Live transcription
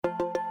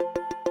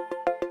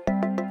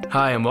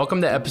Hi, and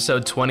welcome to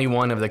episode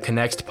 21 of the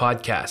Connext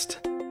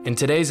podcast. In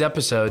today's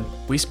episode,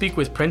 we speak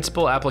with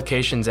Principal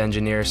Applications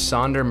Engineer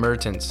Sander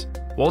Mertens.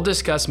 We'll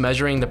discuss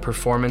measuring the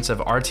performance of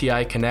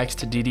RTI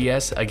Connext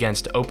DDS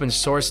against open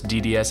source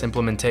DDS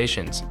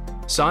implementations.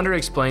 Sander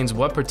explains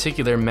what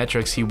particular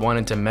metrics he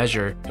wanted to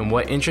measure and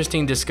what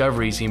interesting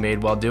discoveries he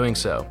made while doing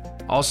so.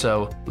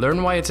 Also,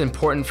 learn why it's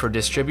important for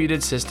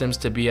distributed systems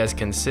to be as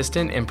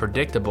consistent and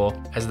predictable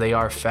as they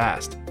are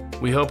fast.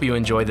 We hope you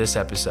enjoy this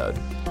episode.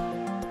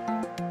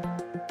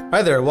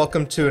 Hi there,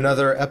 welcome to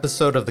another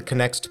episode of the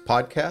Connext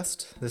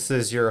podcast. This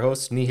is your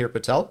host, Nihir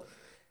Patel.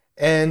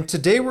 And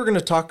today we're going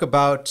to talk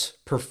about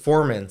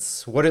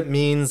performance, what it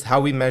means,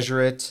 how we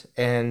measure it.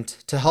 And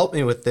to help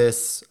me with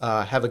this,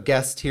 I have a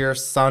guest here,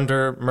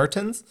 Sander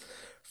Mertens,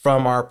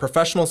 from our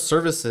professional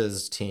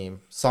services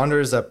team. Sander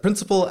is a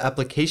principal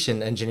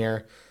application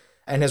engineer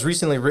and has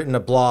recently written a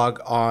blog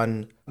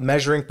on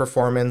measuring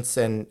performance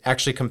and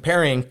actually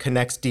comparing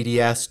Connext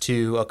DDS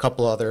to a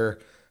couple other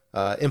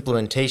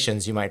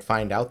implementations you might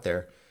find out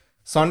there.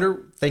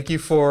 Sander, thank you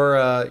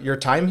for your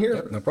time here.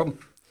 Yep, no problem.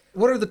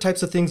 What are the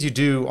types of things you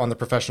do on the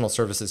professional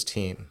services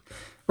team?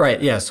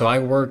 Right, yeah. So I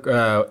work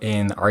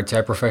in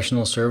RTI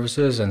Professional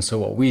Services. And so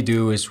what we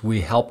do is we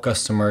help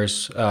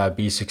customers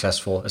be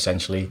successful,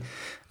 essentially,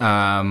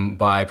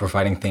 by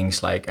providing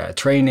things like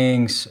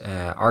trainings,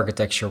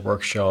 architecture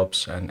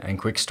workshops, and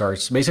quick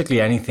starts.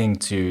 Basically anything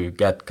to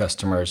get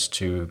customers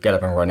to get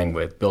up and running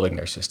with building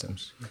their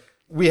systems.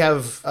 We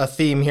have a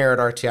theme here at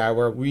RTI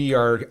where we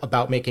are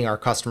about making our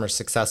customers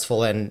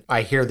successful. And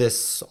I hear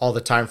this all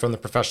the time from the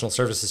professional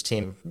services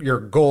team. Your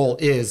goal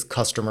is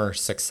customer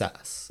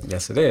success.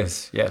 Yes, it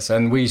is. Yes.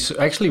 And we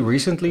actually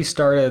recently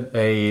started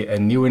a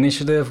new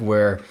initiative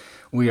where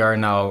we are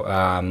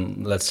now,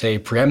 let's say,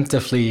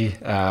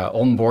 preemptively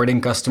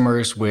onboarding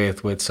customers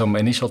with some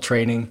initial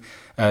training,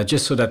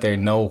 just so that they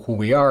know who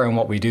we are and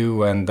what we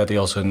do, and that they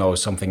also know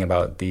something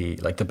about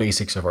the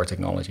basics of our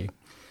technology.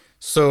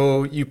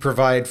 So you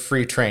provide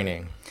free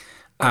training?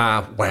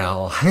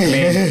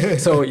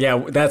 So yeah,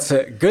 that's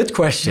a good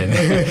question.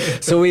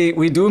 So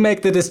we do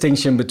make the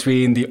distinction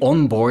between the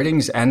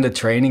onboardings and the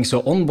training.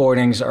 So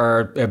onboardings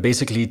are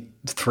basically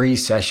 3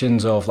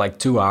 sessions of like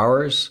 2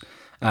 hours,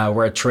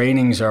 where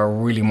trainings are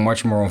really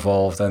much more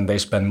involved and they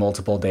spend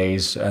multiple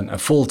days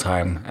and full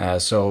time.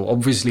 So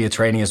obviously a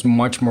training is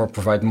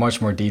provide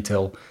much more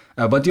detail.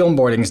 But the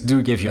onboardings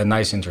do give you a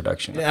nice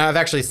introduction. Yeah, I've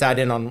actually sat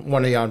in on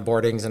one of the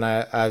onboardings, and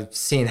I've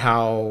seen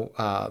how,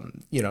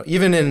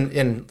 even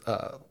in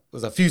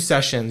a few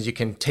sessions, you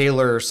can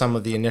tailor some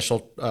of the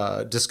initial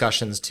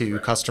discussions to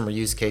customer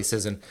use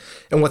cases and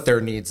what their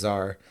needs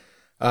are.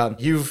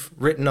 You've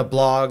written a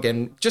blog,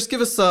 and just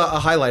give us a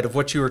highlight of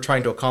what you were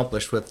trying to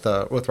accomplish with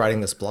writing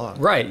this blog.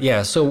 Right.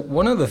 Yeah. So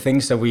one of the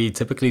things that we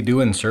typically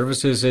do in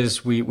services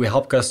is we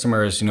help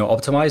customers,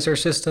 optimize their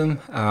system,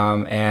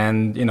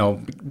 and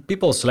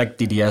people select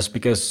DDS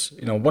because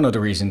one of the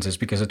reasons is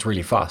because it's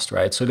really fast,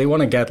 right? So they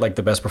want to get like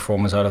the best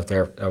performance out of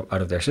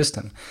their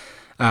system.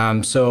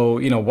 So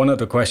one of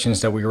the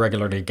questions that we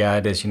regularly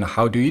get is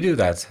how do you do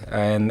that?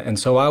 And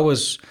so I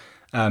was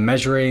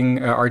measuring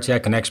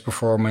RTI Connext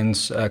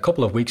performance a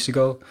couple of weeks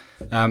ago.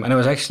 And I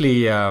was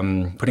actually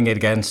putting it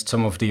against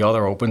some of the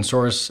other open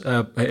source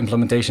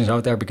implementations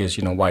out there because,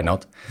 why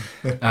not?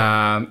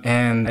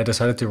 And I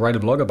decided to write a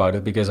blog about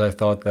it because I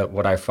thought that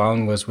what I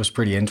found was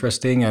pretty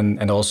interesting.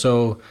 And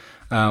also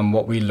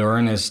what we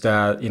learn is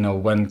that,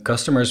 when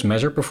customers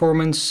measure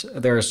performance,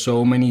 there are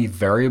so many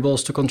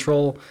variables to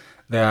control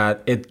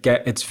that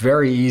it's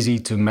very easy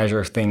to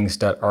measure things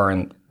that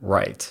aren't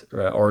right,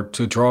 or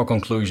to draw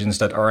conclusions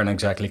that aren't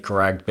exactly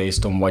correct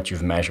based on what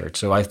you've measured.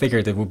 So I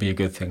figured it would be a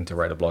good thing to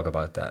write a blog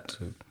about that.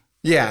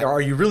 Yeah.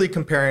 Are you really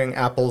comparing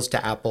apples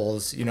to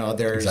apples?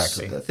 There's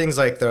exactly things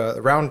like the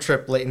round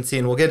trip latency,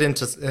 and we'll get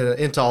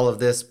into all of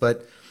this,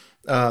 but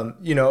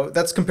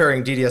that's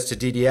comparing DDS to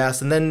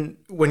DDS. And then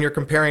when you're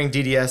comparing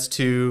DDS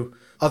to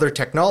other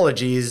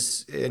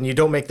technologies, and you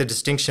don't make the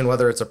distinction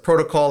whether it's a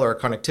protocol or a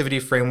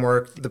connectivity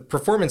framework, the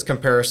performance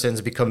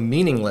comparisons become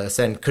meaningless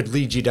and could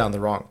lead you down the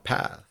wrong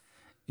path.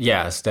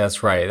 Yes,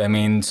 that's right.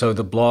 So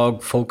the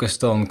blog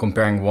focused on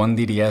comparing one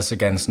DDS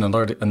against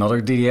another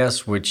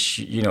DDS, which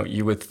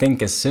you would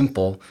think is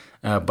simple,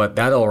 but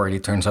that already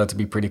turns out to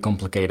be pretty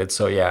complicated.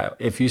 So yeah,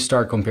 if you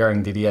start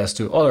comparing DDS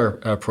to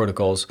other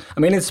protocols,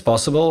 it's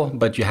possible,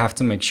 but you have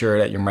to make sure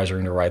that you're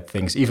measuring the right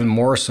things, even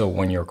more so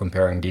when you're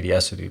comparing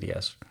DDS to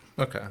DDS.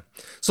 Okay.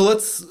 So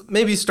let's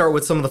maybe start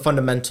with some of the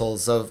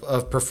fundamentals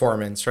of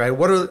performance, right?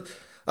 What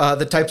are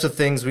the types of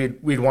things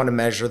we'd want to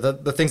measure?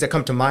 The things that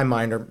come to my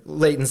mind are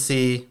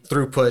latency,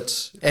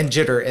 throughput, and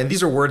jitter. And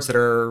these are words that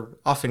are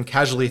often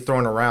casually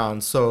thrown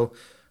around. So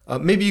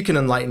maybe you can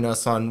enlighten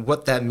us on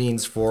what that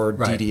means for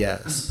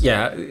DDS.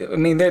 Yeah,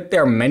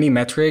 there are many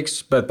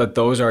metrics, but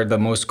those are the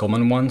most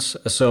common ones.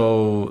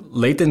 So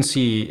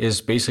latency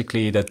is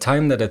basically the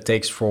time that it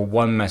takes for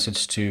one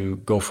message to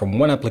go from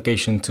one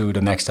application to the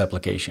next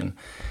application.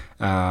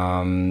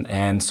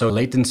 And so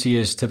latency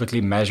is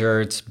typically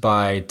measured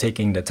by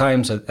taking the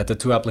times at the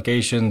two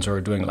applications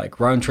or doing like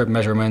round trip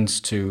measurements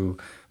to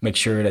make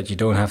sure that you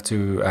don't have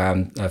to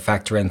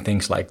factor in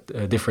things like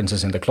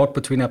differences in the clock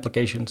between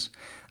applications.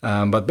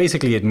 But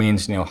basically it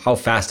means, how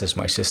fast is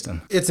my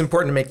system? It's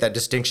important to make that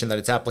distinction that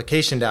it's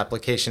application to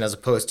application as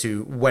opposed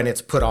to when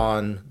it's put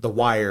on the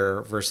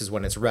wire versus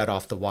when it's read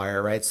off the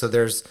wire, right? So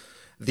there's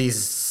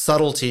these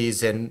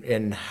subtleties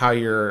in how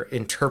you're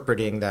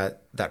interpreting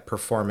that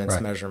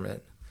performance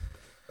measurement.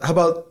 How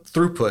about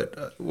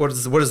throughput? What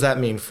does that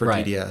mean for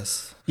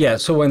DDS? Yeah,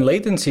 so when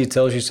latency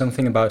tells you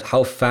something about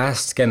how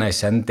fast can I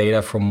send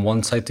data from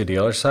one side to the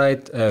other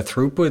side,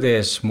 throughput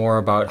is more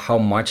about how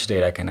much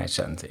data can I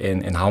send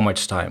in how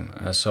much time.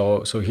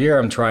 So here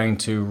I'm trying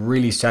to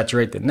really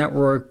saturate the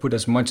network, put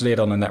as much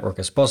data on the network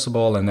as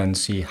possible, and then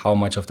see how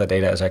much of the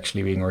data is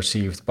actually being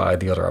received by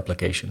the other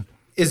application.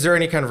 Is there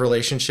any kind of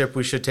relationship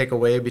we should take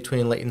away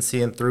between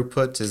latency and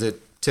throughput? Is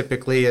it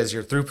typically as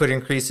your throughput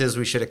increases,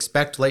 we should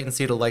expect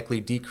latency to likely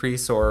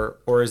decrease, or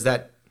is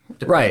that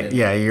dependent? Right?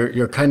 Yeah,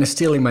 you're kind of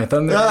stealing my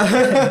thunder,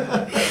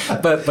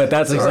 but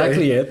that's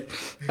exactly it.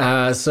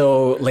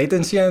 So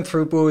latency and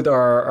throughput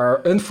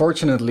are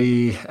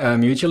unfortunately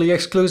mutually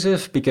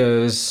exclusive,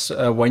 because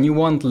when you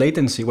want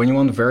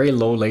very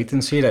low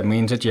latency, that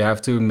means that you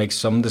have to make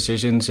some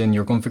decisions in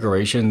your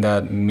configuration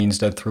that means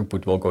that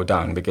throughput will go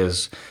down,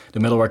 because the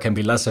middleware can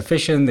be less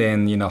efficient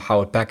in how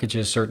it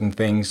packages certain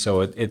things,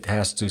 so it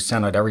has to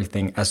send out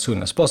everything as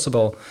soon as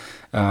possible.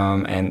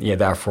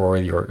 Therefore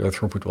your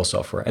throughput will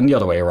suffer, and the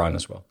other way around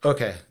as well.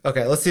 Okay.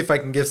 Let's see if I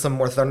can give some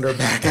more thunder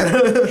back.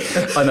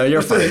 Oh no,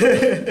 you're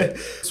fine.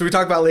 So we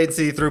talked about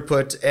latency,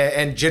 throughput,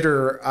 and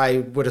jitter. I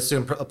would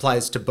assume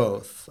applies to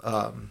both.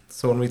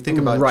 So when we think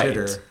about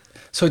jitter.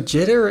 So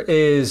jitter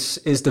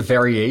is the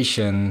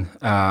variation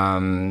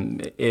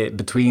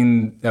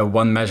between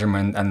one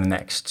measurement and the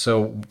next.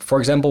 So for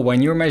example,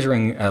 when you're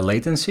measuring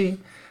latency,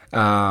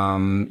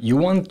 you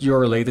want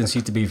your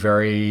latency to be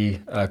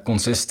very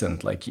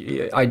consistent. Like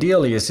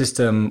ideally, a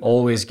system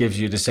always gives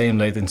you the same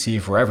latency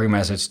for every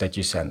message that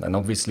you send. And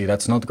obviously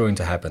that's not going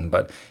to happen,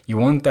 but you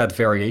want that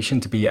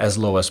variation to be as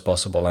low as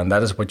possible. And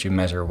that is what you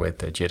measure with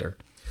jitter.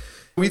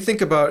 We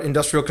think about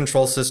industrial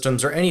control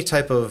systems or any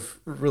type of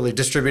really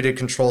distributed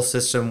control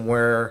system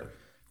where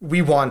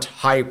we want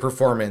high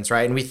performance,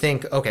 right? And we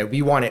think, okay,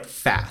 we want it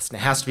fast, and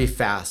it has to be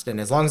fast.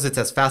 And as long as it's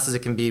as fast as it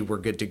can be, we're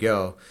good to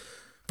go.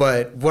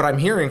 But what I'm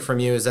hearing from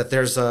you is that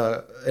there's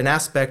an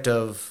aspect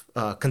of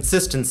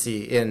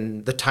consistency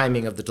in the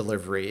timing of the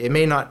delivery. It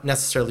may not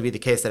necessarily be the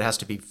case that it has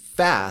to be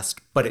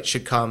fast, but it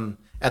should come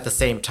at the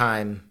same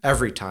time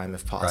every time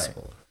if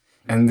possible. Right.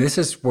 And this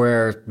is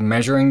where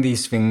measuring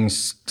these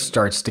things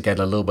starts to get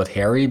a little bit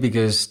hairy,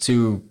 because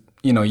you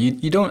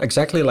don't,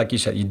 exactly like you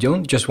said, you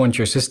don't just want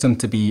your system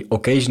to be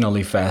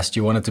occasionally fast,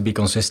 you want it to be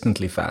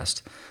consistently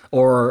fast.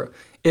 Or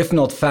if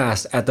not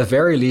fast, at the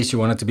very least, you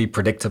want it to be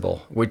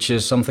predictable, which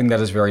is something that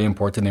is very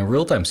important in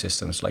real-time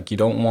systems. Like you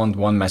don't want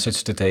one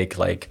message to take 2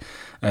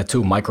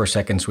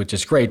 microseconds, which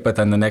is great, but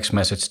then the next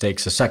message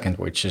takes a second,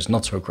 which is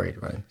not so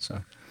great, right?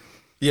 So.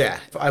 Yeah,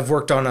 I've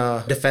worked on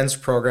a defense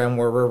program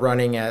where we're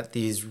running at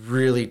these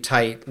really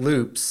tight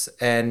loops,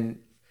 and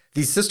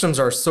these systems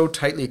are so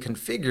tightly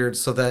configured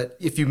so that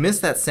if you miss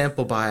that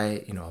sample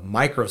by, a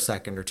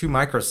microsecond or 2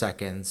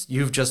 microseconds,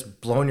 you've just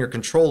blown your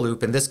control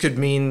loop. And this could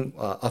mean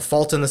a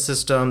fault in the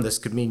system. This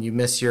could mean you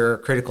miss your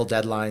critical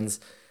deadlines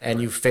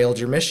and you've failed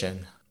your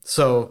mission.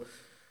 So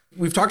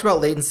we've talked about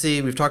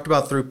latency. We've talked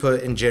about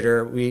throughput and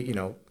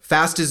jitter.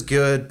 Fast is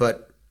good,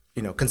 but,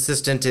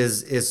 consistent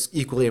is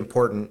equally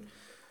important.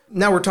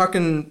 Now we're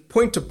talking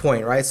point to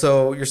point, right?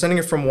 So you're sending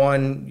it from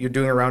one, you're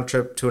doing a round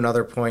trip to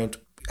another point.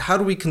 How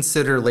do we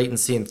consider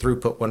latency and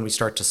throughput when we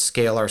start to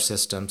scale our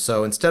system?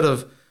 So instead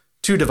of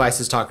 2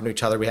 devices talking to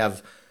each other, we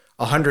have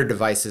 100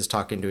 devices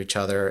talking to each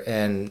other,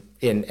 and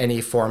in any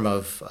form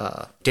of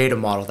data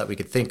model that we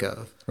could think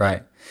of.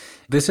 Right.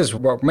 This is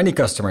what many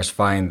customers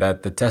find,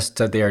 that the tests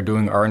that they are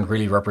doing aren't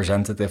really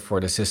representative for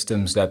the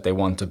systems that they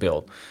want to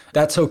build.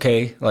 That's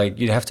okay. Like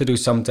you have to do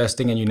some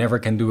testing, and you never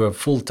can do a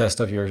full test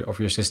of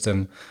your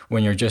system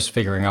when you're just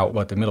figuring out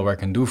what the middleware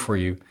can do for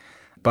you.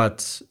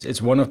 But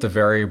it's one of the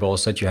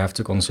variables that you have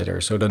to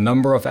consider. So the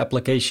number of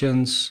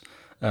applications,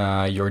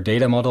 your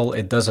data model,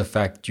 it does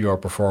affect your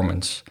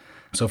performance.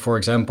 So for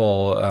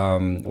example,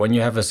 when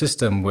you have a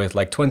system with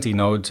 20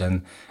 nodes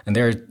and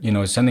they're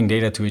sending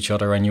data to each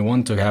other, and you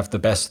want to have the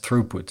best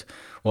throughput.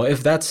 Well,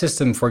 if that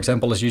system, for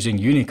example, is using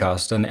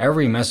unicast, then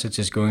every message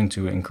is going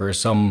to incur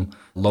some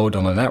load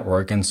on the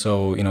network. And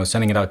so,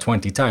 sending it out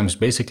 20 times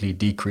basically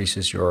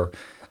decreases your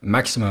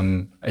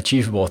maximum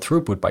achievable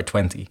throughput by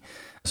 20.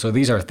 So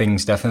these are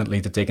things definitely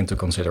to take into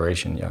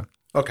consideration, yeah.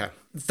 Okay,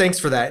 thanks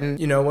for that. And,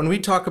 when we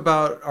talk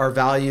about our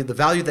value, the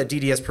value that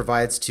DDS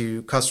provides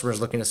to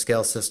customers looking to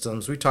scale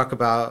systems, we talk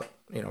about,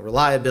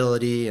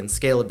 reliability and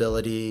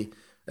scalability,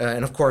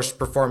 and of course,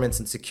 performance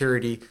and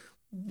security.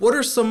 What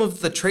are some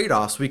of the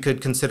trade-offs we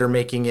could consider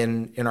making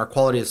in our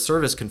quality of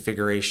service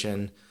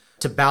configuration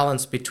to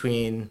balance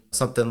between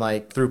something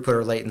like throughput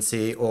or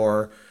latency,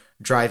 or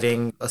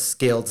driving a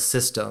scaled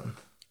system.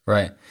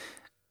 Right.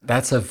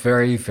 That's a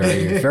very,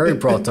 very, very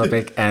broad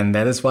topic, and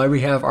that is why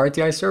we have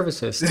RTI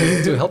services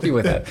to help you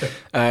with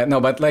that. No,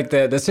 but like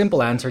the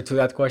simple answer to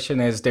that question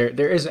is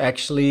there is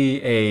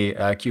actually a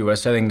QoS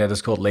setting that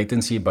is called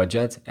latency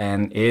budget,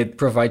 and it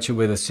provides you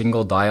with a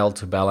single dial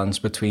to balance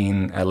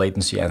between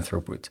latency and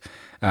throughput.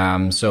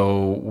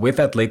 So with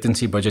that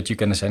latency budget, you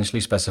can essentially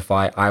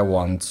specify, I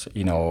want,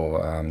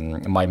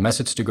 my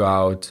message to go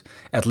out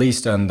at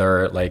least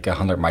under like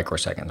 100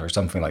 microseconds or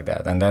something like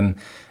that. And then,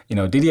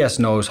 DDS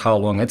knows how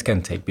long it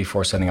can take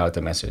before sending out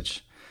the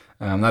message.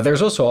 Now,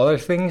 there's also other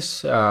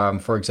things.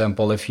 For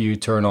example, if you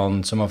turn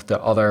on some of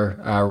the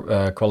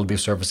other quality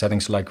of service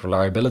settings like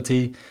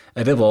reliability,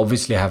 it will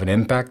obviously have an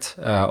impact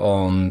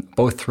on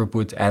both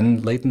throughput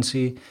and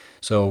latency.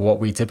 So what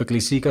we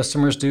typically see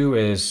customers do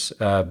is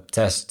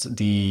test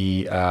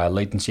the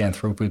latency and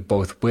throughput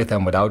both with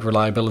and without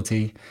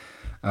reliability.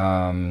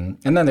 And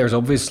then there's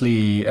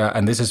obviously,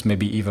 and this is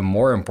maybe even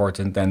more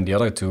important than the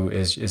other two,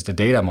 is the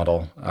data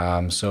model.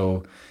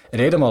 So a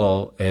data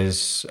model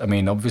is,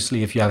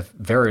 obviously if you have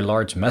very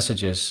large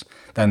messages,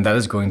 then that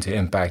is going to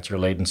impact your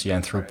latency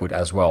and throughput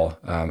as well.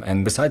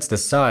 And besides the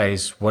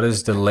size, what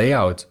is the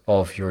layout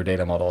of your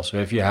data model? So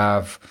if you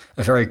have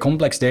a very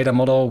complex data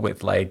model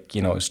with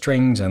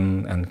strings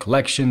and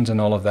collections and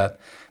all of that,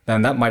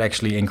 then that might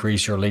actually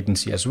increase your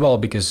latency as well,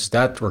 because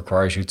that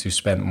requires you to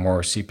spend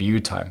more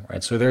CPU time,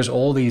 right? So there's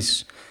all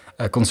these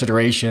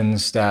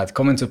considerations that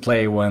come into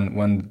play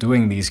when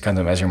doing these kinds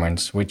of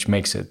measurements, which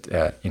makes it,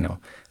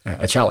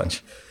 a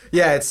challenge.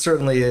 Yeah, it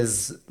certainly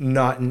is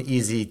not an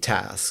easy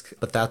task,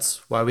 but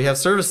that's why we have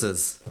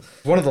services.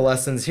 One of the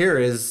lessons here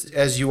is,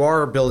 as you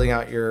are building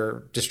out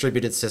your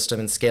distributed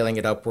system and scaling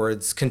it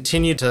upwards,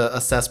 continue to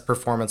assess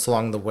performance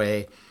along the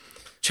way.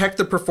 Check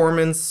the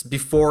performance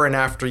before and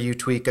after you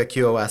tweak a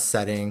QoS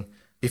setting,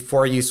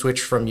 before you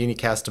switch from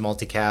unicast to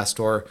multicast,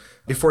 or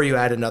before you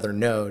add another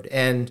node.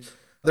 And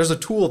there's a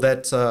tool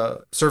that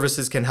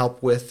services can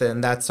help with,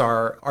 and that's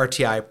our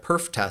RTI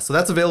perf test. So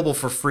that's available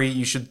for free.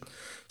 You should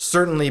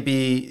certainly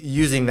be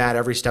using that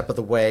every step of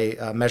the way,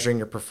 measuring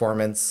your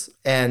performance.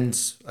 And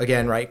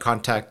again,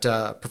 contact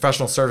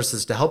professional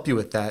services to help you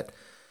with that.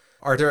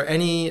 Are there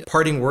any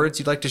parting words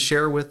you'd like to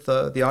share with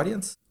the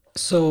audience?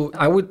 So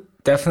I would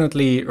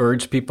definitely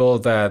urge people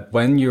that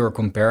when you're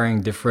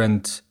comparing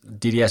different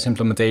DDS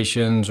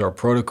implementations or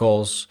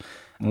protocols,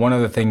 one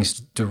of the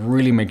things to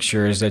really make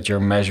sure is that you're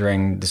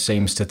measuring the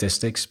same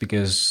statistics,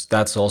 because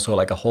that's also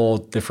like a whole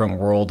different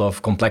world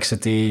of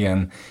complexity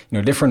and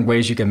different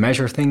ways you can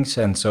measure things.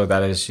 And so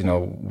that is,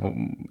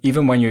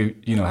 even when you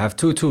have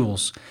two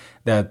tools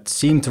that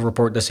seem to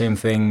report the same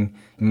thing,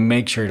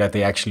 make sure that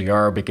they actually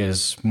are,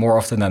 because more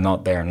often than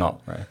not, they're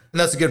not, right? And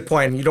that's a good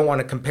point. You don't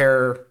want to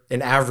compare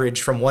an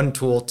average from one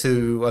tool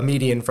to a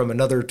median from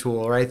another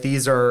tool, right?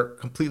 These are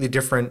completely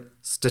different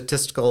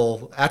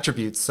statistical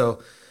attributes.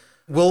 So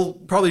we'll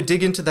probably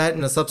dig into that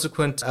in a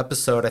subsequent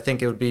episode. I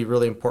think it would be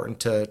really important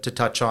to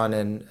touch on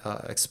and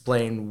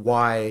explain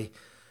why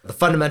the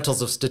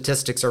fundamentals of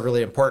statistics are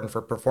really important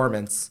for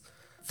performance.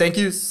 Thank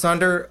you,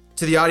 Sander.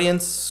 To the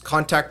audience,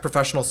 contact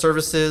professional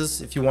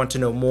services if you want to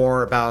know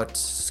more about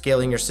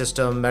scaling your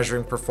system,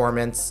 measuring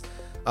performance.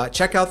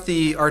 Check out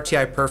the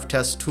RTI perf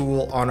test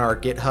tool on our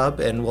GitHub,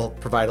 and we'll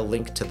provide a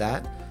link to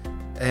that.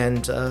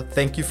 And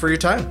thank you for your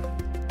time.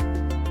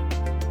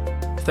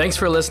 Thanks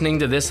for listening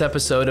to this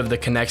episode of the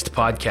Connext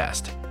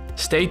podcast.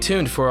 Stay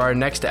tuned for our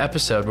next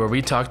episode where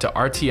we talk to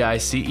RTI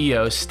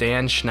CEO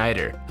Stan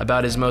Schneider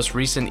about his most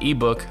recent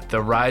ebook,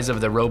 The Rise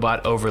of the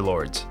Robot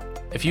Overlords.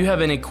 If you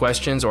have any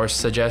questions or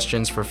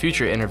suggestions for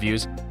future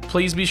interviews,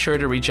 please be sure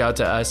to reach out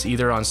to us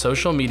either on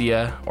social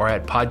media or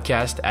at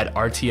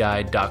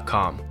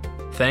podcast@rti.com.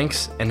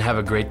 Thanks and have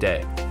a great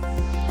day.